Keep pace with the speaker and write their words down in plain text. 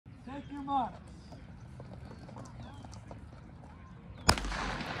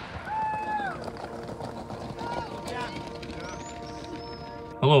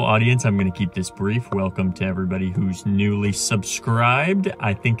Hello audience, I'm going to keep this brief. Welcome to everybody who's newly subscribed.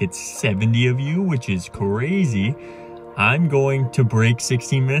 I think it's 70 of you, which is crazy. I'm going to break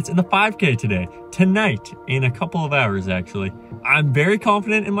 16 minutes in the 5K today, tonight, in a couple of hours actually. I'm very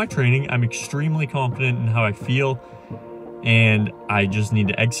confident in my training. I'm extremely confident in how I feel, and I just need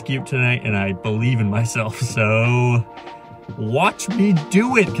to execute tonight, and I believe in myself. So watch me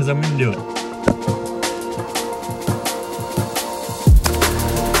do it, because I'm going to do it.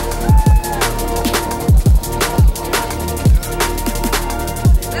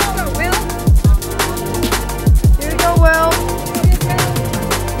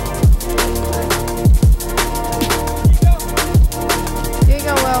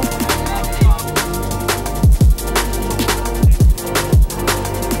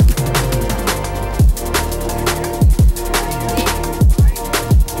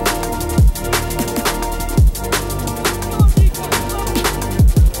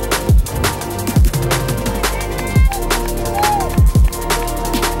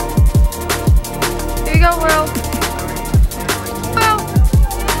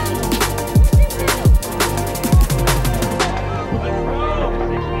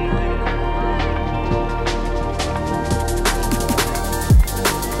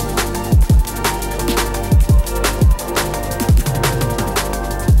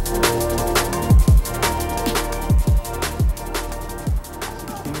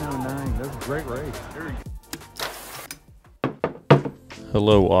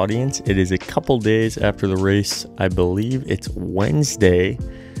 Hello audience, it is a couple days after the race. I believe it's Wednesday.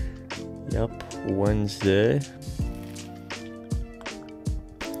 Yep, Wednesday.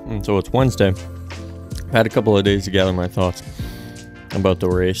 And so it's Wednesday. I've had a couple of days to gather my thoughts about the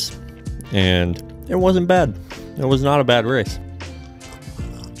race, and it wasn't bad. It was not a bad race.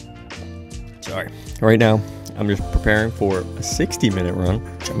 Sorry. Right now, I'm just preparing for a 60-minute run,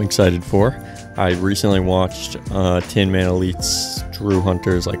 which I'm excited for. I recently watched Tin Man Elite's Drew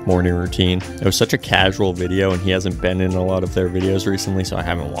Hunter's morning routine. It was such a casual video, and he hasn't been in a lot of their videos recently, so I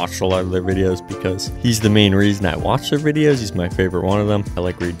haven't watched a lot of their videos because he's the main reason I watch their videos. He's my favorite one of them. I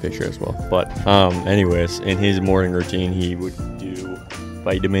like Reed Fisher as well. But anyways, in his morning routine, he would do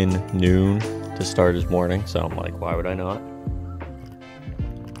vitamin noon to start his morning. So I'm like, why would I not?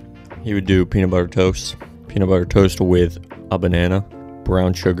 He would do peanut butter toast with a banana,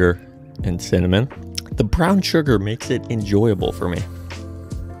 brown sugar, and cinnamon. The brown sugar makes it enjoyable for me.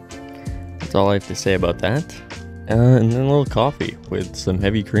 That's all I have to say about that. And then a little coffee with some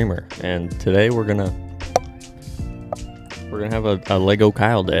heavy creamer. And today we're gonna have a Lego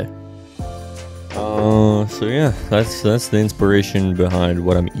Kyle day. So yeah, that's the inspiration behind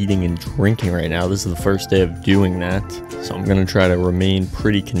what I'm eating and drinking right now. This is the first day of doing that, so I'm gonna try to remain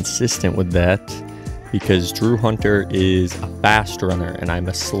pretty consistent with that, because Drew Hunter is a fast runner and I'm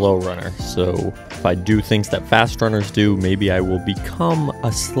a slow runner. So if I do things that fast runners do, maybe I will become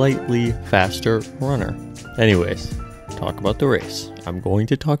a slightly faster runner. Anyways, talk about the race. I'm going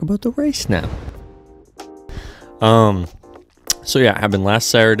to talk about the race now. So yeah, it happened last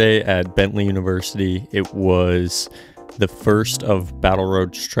Saturday at Bentley University. It was the first of Battle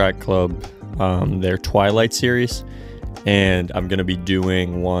Roads Track Club, their Twilight series. And I'm going to be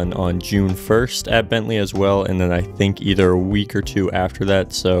doing one on June 1st at Bentley as well. And then I think either a week or two after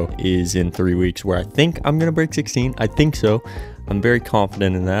that, so is in 3 weeks, where I think I'm going to break 16. I think so. I'm very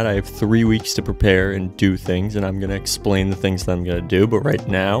confident in that. I have 3 weeks to prepare and do things, and I'm going to explain the things that I'm going to do. But right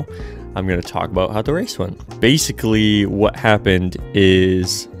now, I'm going to talk about how the race went. Basically, what happened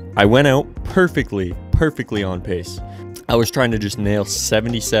is I went out perfectly on pace. I was trying to just nail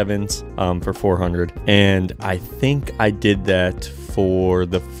 77s for 400, and I think I did that for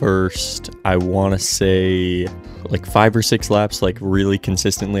the first, I want to say, 5 or 6 laps, really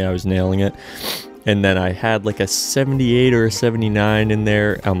consistently. I was nailing it. And then I had a 78 or a 79 in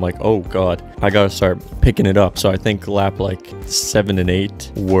there. I'm like, oh god, I gotta start picking it up. So I think lap 7 and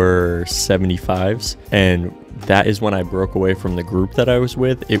 8 were 75s, and that is when I broke away from the group that I was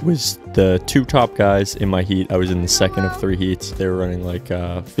with. It was the 2 top guys in my heat. I was in the second of 3 heats. They were running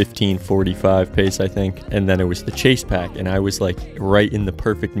 15:45 pace, I think. And then it was the chase pack, and I was right in the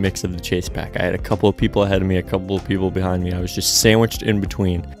perfect mix of the chase pack. I had a couple of people ahead of me, a couple of people behind me. I was just sandwiched in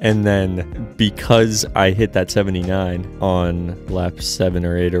between. And then because I hit that 79 on lap 7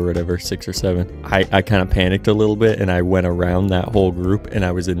 or 8 or whatever, 6 or 7, I kind of panicked a little bit, and I went around that whole group, and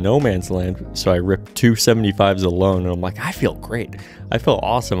I was in no man's land. So I ripped 2 75s alone, and I'm like, I feel great. I feel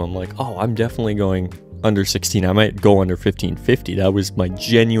awesome. I'm like, oh, I'm definitely going under 16. I might go under 15:50. That was my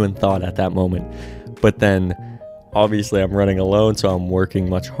genuine thought at that moment. But then obviously I'm running alone, so I'm working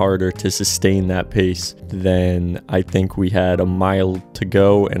much harder to sustain that pace. Then I think we had a mile to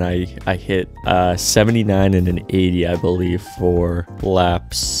go, and I hit 79 and an 80, I believe, for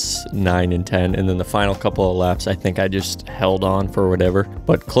laps 9 and 10. And then the final couple of laps, I think I just held on for whatever,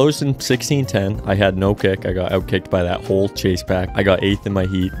 but closed in 16:10. I had no kick. I got outkicked by that whole chase pack. I got 8th in my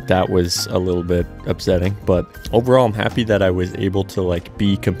heat. That was a little bit upsetting, but overall I'm happy that I was able to like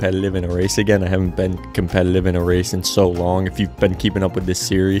be competitive in a race again. I haven't been competitive in a race in so long. If you've been keeping up with this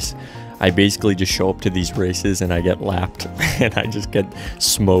series, I basically just show up to these races and I get lapped and I just get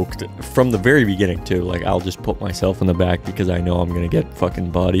smoked from the very beginning too. Like, I'll just put myself in the back because I know I'm gonna get fucking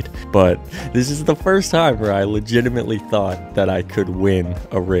bodied. But this is the first time where I legitimately thought that I could win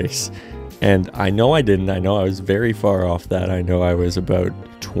a race, and I know I didn't. I know I was very far off that. I know I was about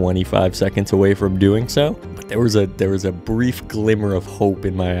 25 seconds away from doing so. But there was a brief glimmer of hope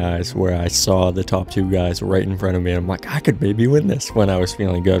in my eyes where I saw the top 2 guys right in front of me, and I'm like, I could maybe win this, when I was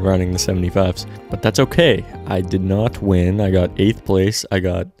feeling good running the 75s. But that's okay. I did not win. I got 8th place. I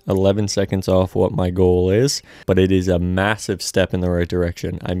got 11 seconds off what my goal is, but it is a massive step in the right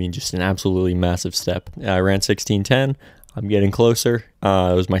direction. I mean, just an absolutely massive step. I ran 16:10. I'm getting closer.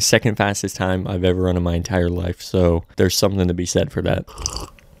 It was my second fastest time I've ever run in my entire life, so there's something to be said for that.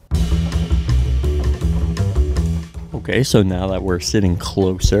 Okay, so now that we're sitting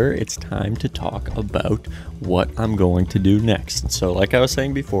closer, it's time to talk about what I'm going to do next. So like I was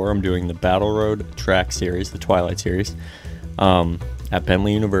saying before, I'm doing the Battle Road track series, the Twilight series, at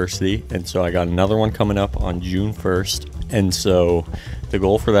Bentley University, and so I got another one coming up on June 1st, and so the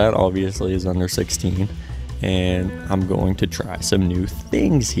goal for that obviously is under 16. And I'm going to try some new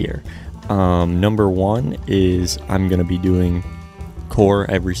things here. Number 1 is I'm going to be doing core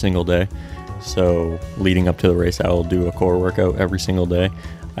every single day. So leading up to the race, I will do a core workout every single day.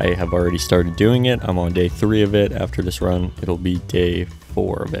 I have already started doing it. I'm on day 3 of it. After this run, it'll be day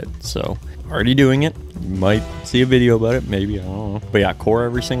 4 of it. So already doing it. You might see a video about it, maybe, I don't know. But yeah, core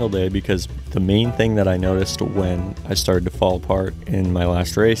every single day, because the main thing that I noticed when I started to fall apart in my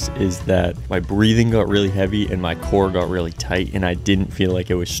last race is that my breathing got really heavy and my core got really tight, and I didn't feel like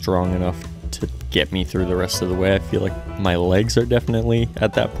it was strong enough to get me through the rest of the way. I feel like my legs are definitely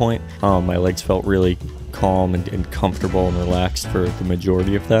at that point. My legs felt really calm and comfortable and relaxed for the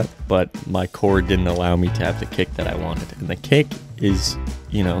majority of that, but my core didn't allow me to have the kick that I wanted. And the kick is,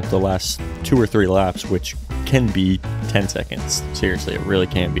 you know, the last 2 or 3 laps, which can be 10 seconds. Seriously, it really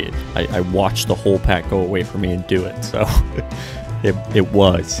can be. I watched the whole pack go away from me and do it, so it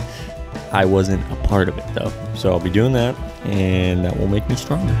was. I wasn't a part of it though, so I'll be doing that, and that will make me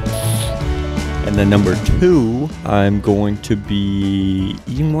stronger. And then number 2, I'm going to be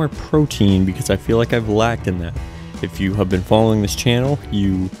eating more protein because I feel like I've lacked in that. If you have been following this channel,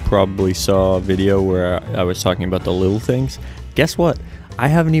 you probably saw a video where I was talking about the little things. Guess what? I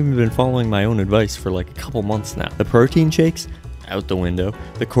haven't even been following my own advice for like a couple months now. The protein shakes, out the window.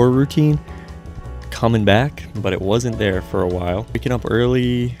 The core routine, coming back, but it wasn't there for a while. Waking up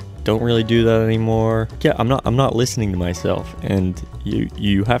early, don't really do that anymore. Yeah, I'm not listening to myself, and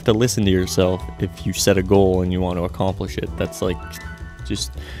you have to listen to yourself if you set a goal and you want to accomplish it. That's like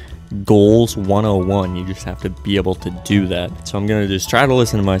just goals 101. You just have to be able to do that. So I'm gonna just try to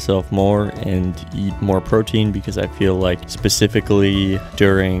listen to myself more and eat more protein, because I feel like specifically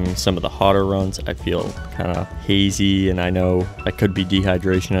during some of the hotter runs I feel kind of hazy, and I know that could be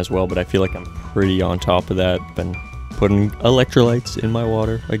dehydration as well, but I feel like I'm pretty on top of that. Been putting electrolytes in my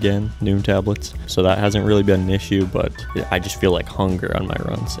water again, noon tablets, so that hasn't really been an issue, but I just feel like hunger on my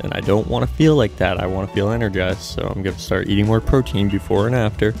runs, and I don't want to feel like that. I want to feel energized, so I'm going to start eating more protein before and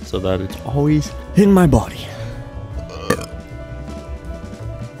after so that it's always in my body.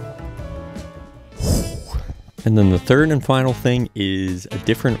 And then the third and final thing is a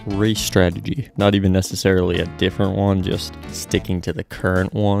different race strategy. Not even necessarily a different one, just sticking to the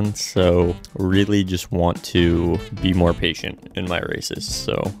current one. So really just want to be more patient in my races.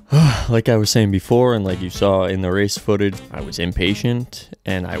 So like I was saying before, and like you saw in the race footage, I was impatient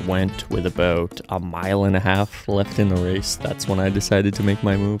and I went with about 1.5 miles left in the race. That's when I decided to make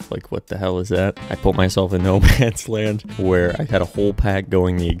my move. Like, what the hell is that? I put myself in no man's land where I had a whole pack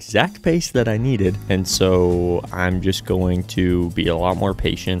going the exact pace that I needed. And so I'm just going to be a lot more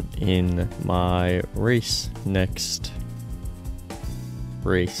patient in my race next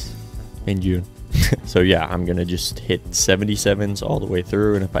race in June. So yeah, I'm gonna just hit 77s all the way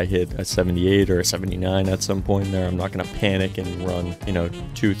through, and if I hit a 78 or a 79 at some point there, I'm not gonna panic and run, you know,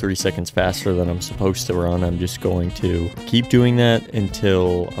 2-3 seconds faster than I'm supposed to run. I'm just going to keep doing that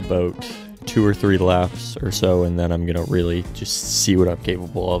until about 2 or 3 laps or so, and then I'm gonna really just see what I'm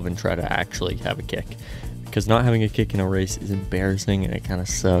capable of and try to actually have a kick. Because not having a kick in a race is embarrassing, and it kind of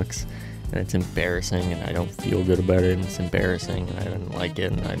sucks, and it's embarrassing, and I don't feel good about it, and it's embarrassing, and I didn't like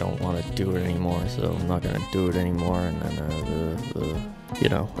it, and I don't want to do it anymore, so I'm not gonna do it anymore. And then you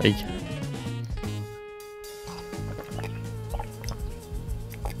know, like,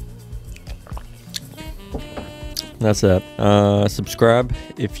 that's that. Subscribe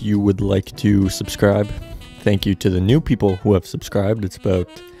if you would like to subscribe. Thank you to the new people who have subscribed. It's about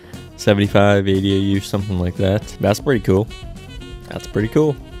 75, 80 of you, something like that. That's pretty cool. That's pretty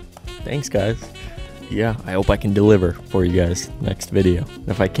cool. Thanks, guys. Yeah, I hope I can deliver for you guys next video.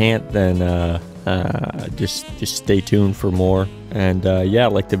 If I can't, then just stay tuned for more. And yeah,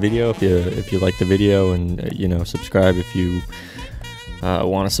 like the video if you like the video, and you know, subscribe if you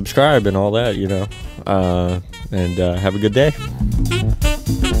want to subscribe and all that, you know. And have a good day.